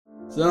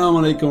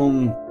As-salamu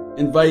alaykum.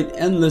 Invite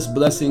endless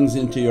blessings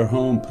into your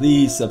home.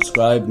 Please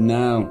subscribe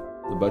now,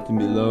 the button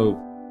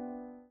below.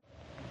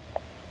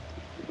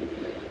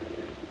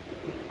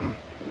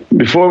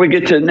 Before we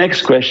get to the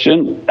next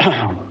question,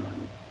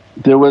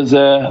 there was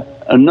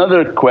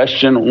another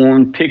question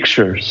on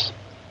pictures.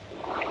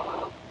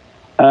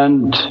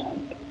 And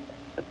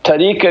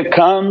tariqah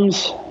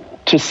comes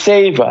to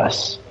save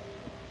us.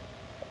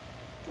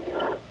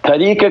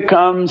 Tariqah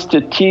comes to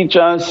teach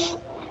us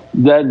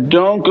that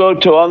don't go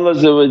to Allah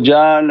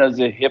as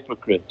a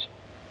hypocrite,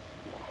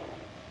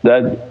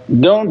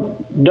 that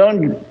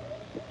don't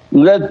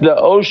let the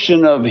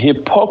ocean of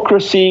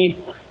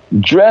hypocrisy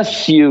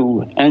dress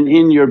you and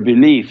in your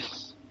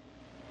beliefs.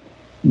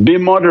 Be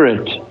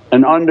moderate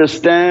and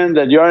understand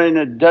that you're in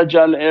a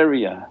Dajjal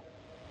area,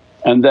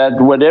 and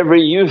that whatever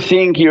you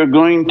think you're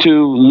going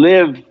to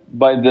live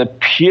by the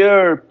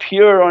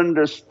pure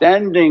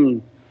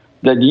understanding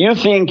that you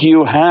think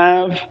you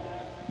have,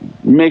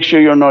 make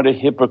sure you're not a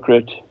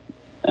hypocrite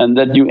and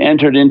that you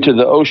entered into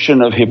the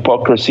ocean of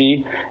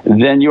hypocrisy,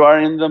 then you are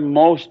in the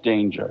most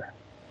danger.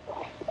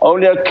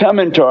 Awliya come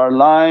into our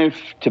life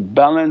to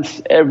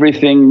balance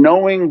everything,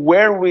 knowing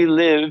where we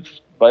live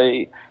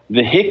by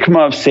the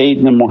hikmah of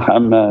Sayyidina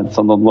Muhammad.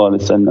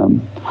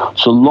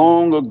 So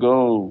long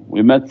ago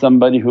we met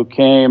somebody who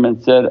came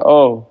and said,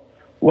 "Oh,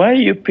 why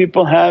do you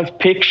people have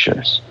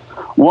pictures?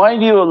 Why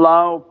do you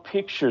allow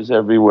pictures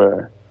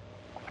everywhere?"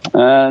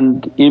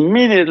 And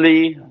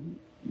immediately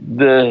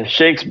the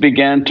shaykhs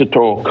began to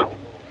talk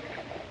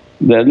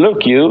that,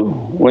 "Look you,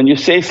 when you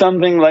say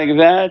something like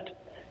that,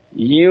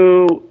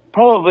 you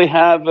probably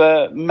have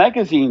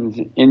magazines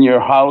in your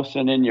house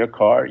and in your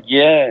car.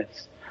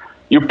 Yes.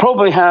 You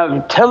probably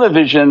have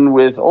television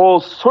with all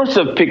sorts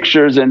of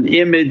pictures and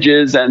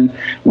images and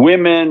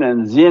women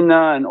and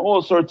zina and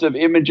all sorts of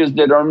images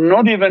that are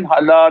not even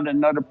halal and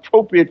not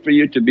appropriate for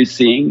you to be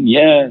seeing.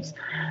 Yes.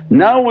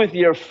 Now with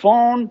your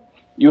phone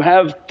you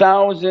have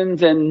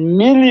thousands and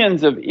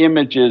millions of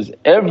images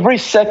every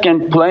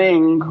second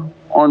playing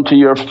onto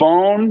your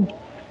phone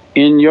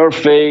in your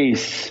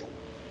face.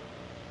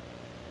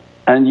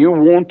 And you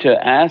want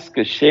to ask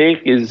a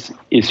shaykh,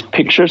 is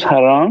pictures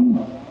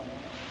haram?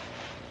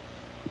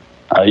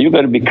 You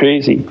got to be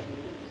crazy.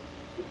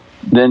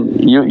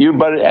 Then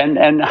you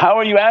and how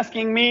are you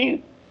asking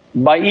me?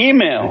 By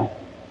email.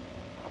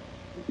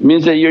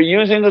 Means that you're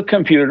using a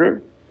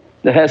computer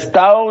that has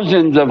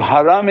thousands of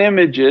haram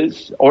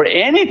images or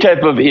any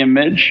type of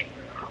image.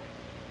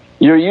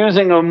 You're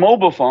using a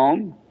mobile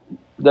phone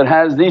that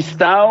has these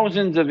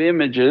thousands of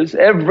images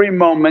every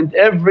moment,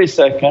 every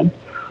second.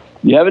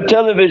 You have a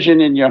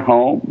television in your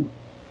home,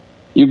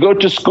 you go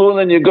to school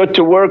and you go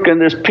to work and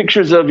there's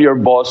pictures of your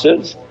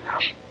bosses.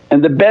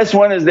 And the best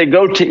one is they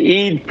go to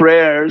Eid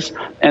prayers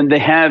and they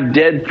have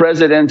dead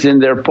presidents in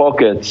their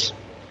pockets.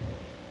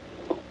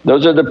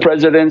 Those are the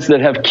presidents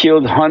that have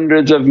killed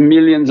hundreds of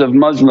millions of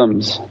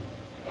Muslims,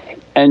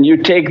 and you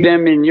take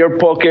them in your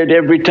pocket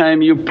every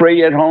time you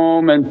pray at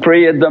home and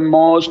pray at the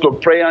mosque or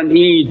pray on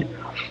Eid.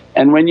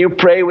 And when you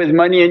pray with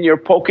money in your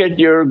pocket,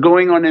 you're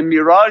going on a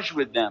mirage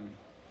with them.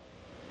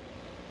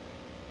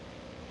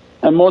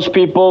 And most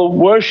people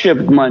worship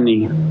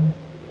money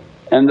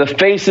and the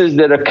faces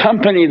that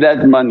accompany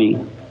that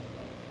money.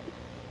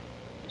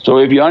 So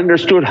if you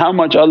understood how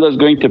much Allah is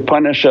going to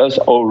punish us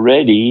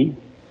already,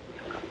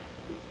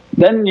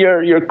 then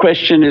your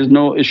question is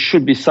no, it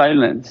should be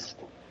silenced.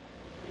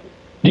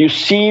 Do you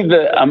see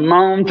the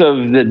amount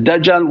of the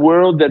Dajjal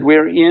world that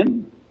we're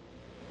in?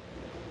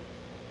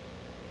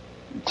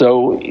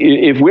 So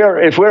if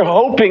we're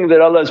hoping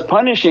that Allah is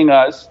punishing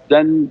us,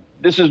 then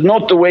this is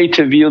not the way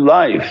to view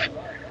life.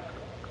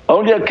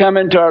 Awliya come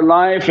into our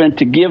life and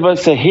to give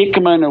us a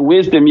hikmah and a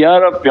wisdom, Ya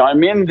Rabbi,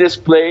 I'm in this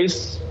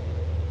place,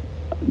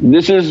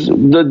 this is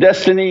the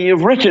destiny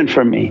you've written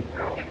for me.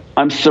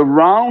 I'm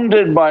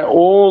surrounded by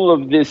all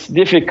of this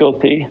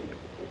difficulty,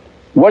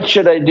 what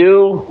should I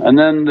do? And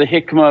then the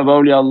hikmah of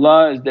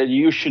awliyaullah is that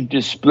you should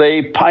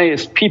display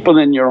pious people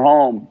in your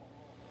home.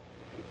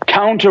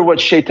 Counter what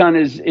shaitan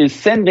is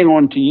sending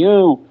onto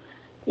you.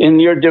 In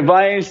your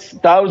device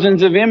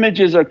thousands of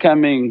images are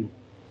coming.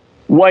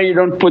 Why you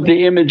don't put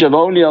the image of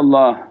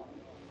awliyaullah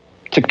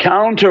to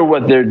counter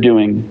what they're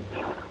doing?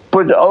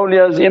 Put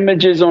awliya's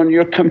images on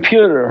your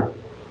computer.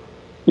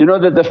 You know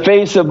that the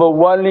face of a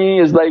wali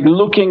is like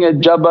looking at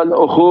Jabal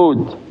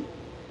Uhud,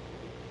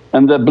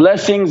 and the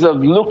blessings of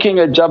looking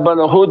at Jabal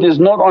Uhud is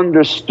not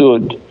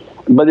understood.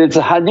 But it's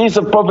a hadith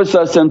of Prophet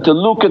to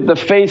look at the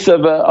face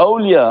of a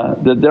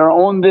awliya that they're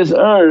on this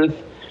earth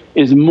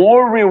is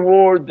more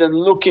reward than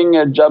looking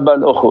at Jabal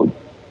Uhud.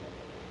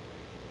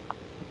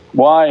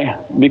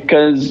 Why?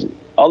 Because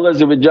Allah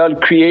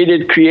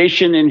created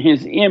creation in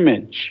His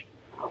image,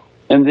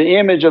 and the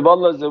image of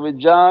Allah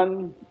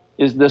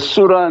is the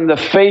surah and the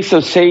face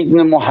of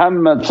Sayyidina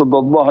Muhammad.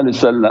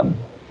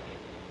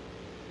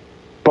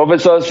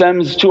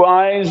 Prophet's two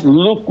eyes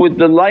look with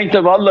the light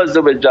of Allah.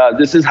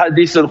 This is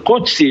Hadith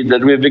al-Qudsi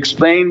that we've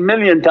explained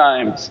million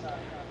times.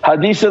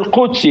 Hadith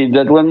al-Qudsi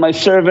that when my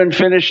servant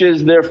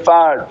finishes their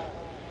fard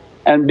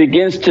and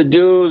begins to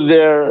do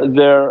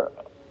their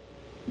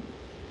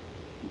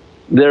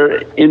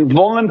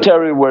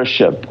involuntary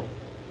worship.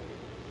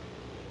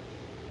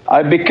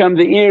 I become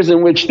the ears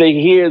in which they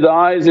hear, the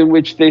eyes in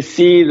which they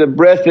see, the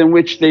breath in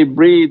which they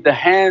breathe, the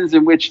hands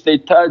in which they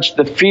touch,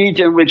 the feet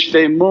in which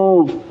they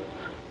move,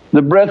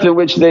 the breath in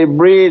which they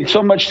breathe.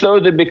 So much so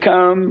they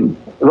become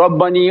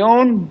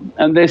Rabbaniyun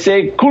and they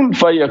say, kun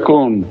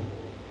fayakun.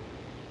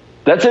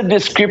 That's a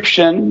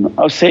description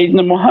of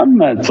Sayyidina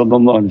Muhammad.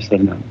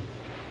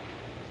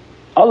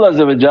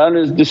 Allah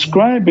is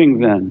describing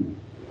them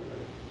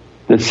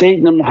that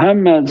Sayyidina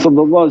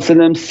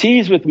Muhammad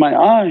sees with my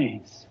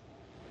eyes,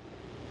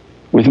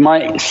 with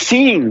my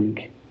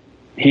seeing,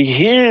 he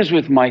hears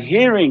with my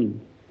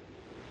hearing,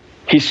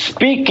 he's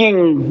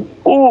speaking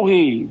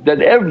that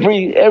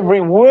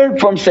every word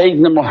from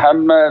Sayyidina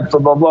Muhammad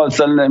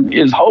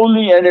is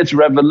holy and it's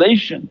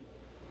revelation.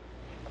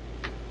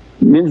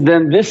 Means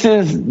then this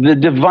is the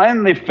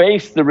Divinely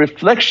Face, the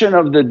reflection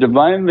of the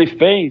Divinely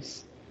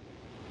Face.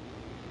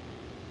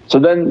 So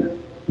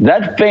then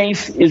that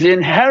face is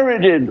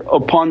inherited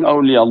upon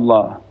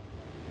awliyaullah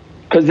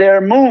because they are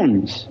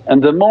moons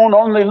and the moon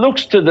only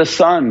looks to the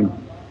sun.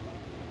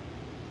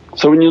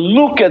 So when you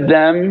look at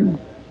them,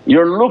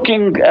 you're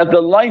looking at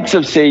the lights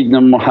of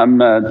Sayyidina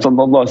Muhammad.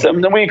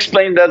 Then we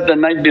explained that the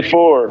night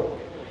before,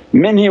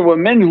 minhi wa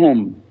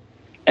minhum,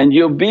 and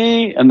you'll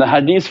be, and the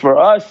hadith for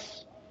us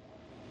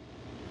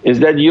is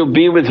that you'll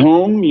be with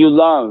whom you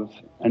love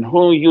and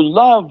who you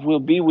love will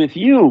be with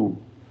you.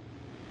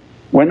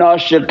 When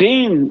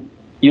ashiqeen,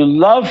 you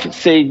love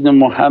Sayyidina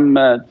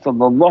Muhammad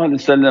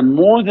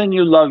more than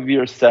you love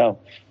yourself.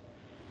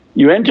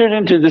 You entered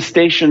into the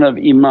station of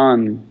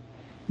Iman.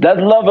 That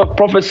love of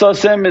Prophet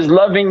is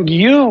loving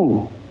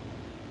you,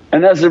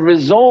 and as a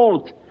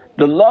result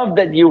the love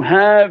that you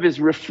have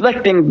is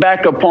reflecting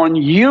back upon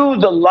you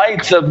the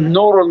lights of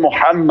Nurul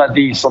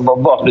Muhammadi.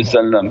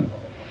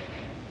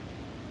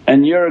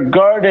 And you're a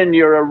garden,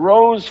 you're a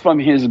rose from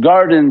his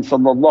garden,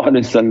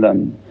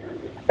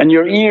 and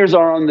your ears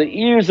are on the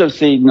ears of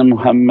Sayyidina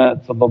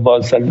Muhammad.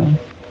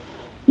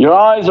 Your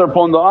eyes are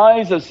upon the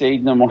eyes of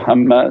Sayyidina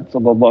Muhammad.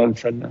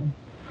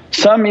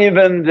 Some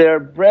even their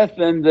breath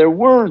and their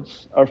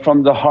words are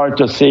from the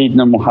heart of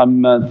Sayyidina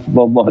Muhammad.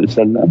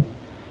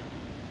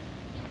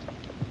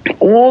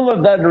 All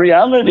of that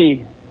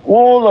reality,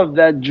 all of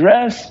that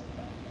dress,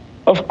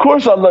 of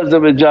course Allah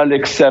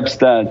accepts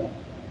that.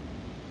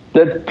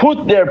 That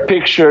put their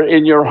picture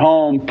in your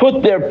home,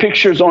 put their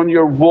pictures on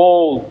your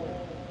wall,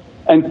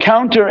 and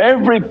counter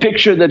every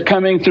picture that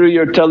coming through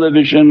your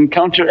television,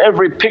 counter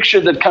every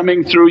picture that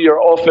coming through your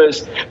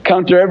office,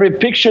 counter every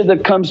picture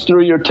that comes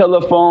through your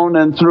telephone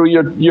and through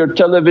your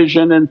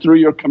television and through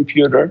your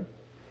computer.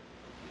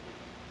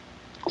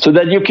 So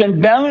that you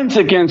can balance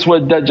against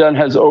what Dajjal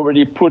has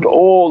already put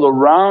all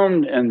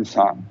around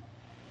insan.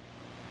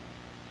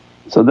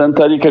 So then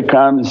tariqah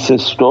comes and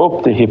says,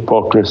 stop the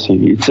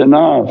hypocrisy, it's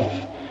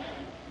enough.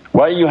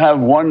 Why you have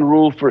one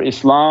rule for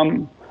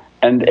Islam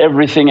and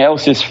everything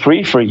else is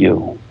free for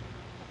you?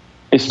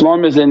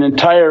 Islam is an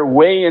entire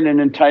way and an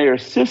entire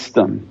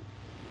system.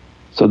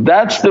 So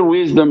that's the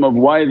wisdom of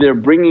why they're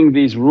bringing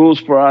these rules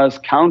for us,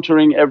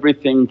 countering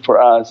everything for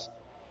us.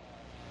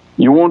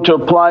 You want to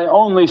apply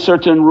only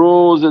certain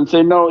rules and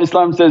say, no,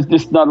 Islam says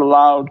this is not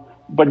allowed,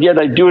 but yet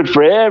I do it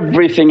for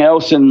everything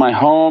else in my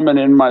home and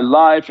in my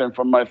life and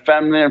for my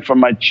family and for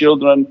my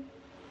children.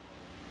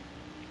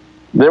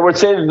 They would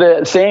say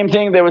the same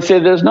thing, they would say,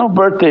 there's no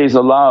birthdays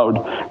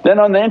allowed. Then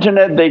on the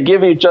internet they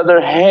give each other,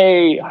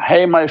 hey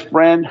my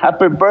friend,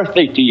 happy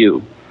birthday to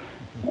you.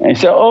 And you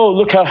say, oh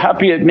look how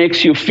happy it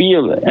makes you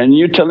feel, and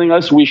you telling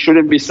us we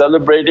shouldn't be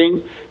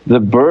celebrating the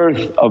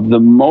birth of the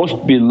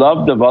most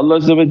beloved of Allah,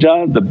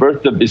 the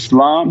birth of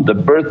Islam, the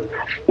birth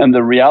and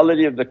the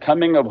reality of the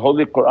coming of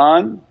Holy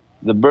Qur'an,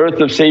 the birth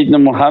of Sayyidina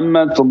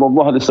Muhammad.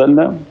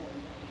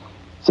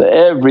 So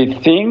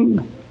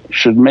everything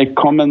should make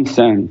common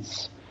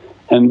sense.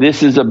 And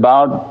this is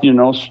about,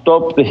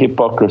 stop the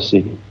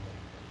hypocrisy,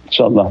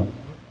 inshaAllah.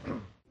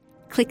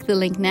 Click the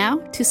link now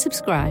to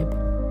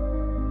subscribe.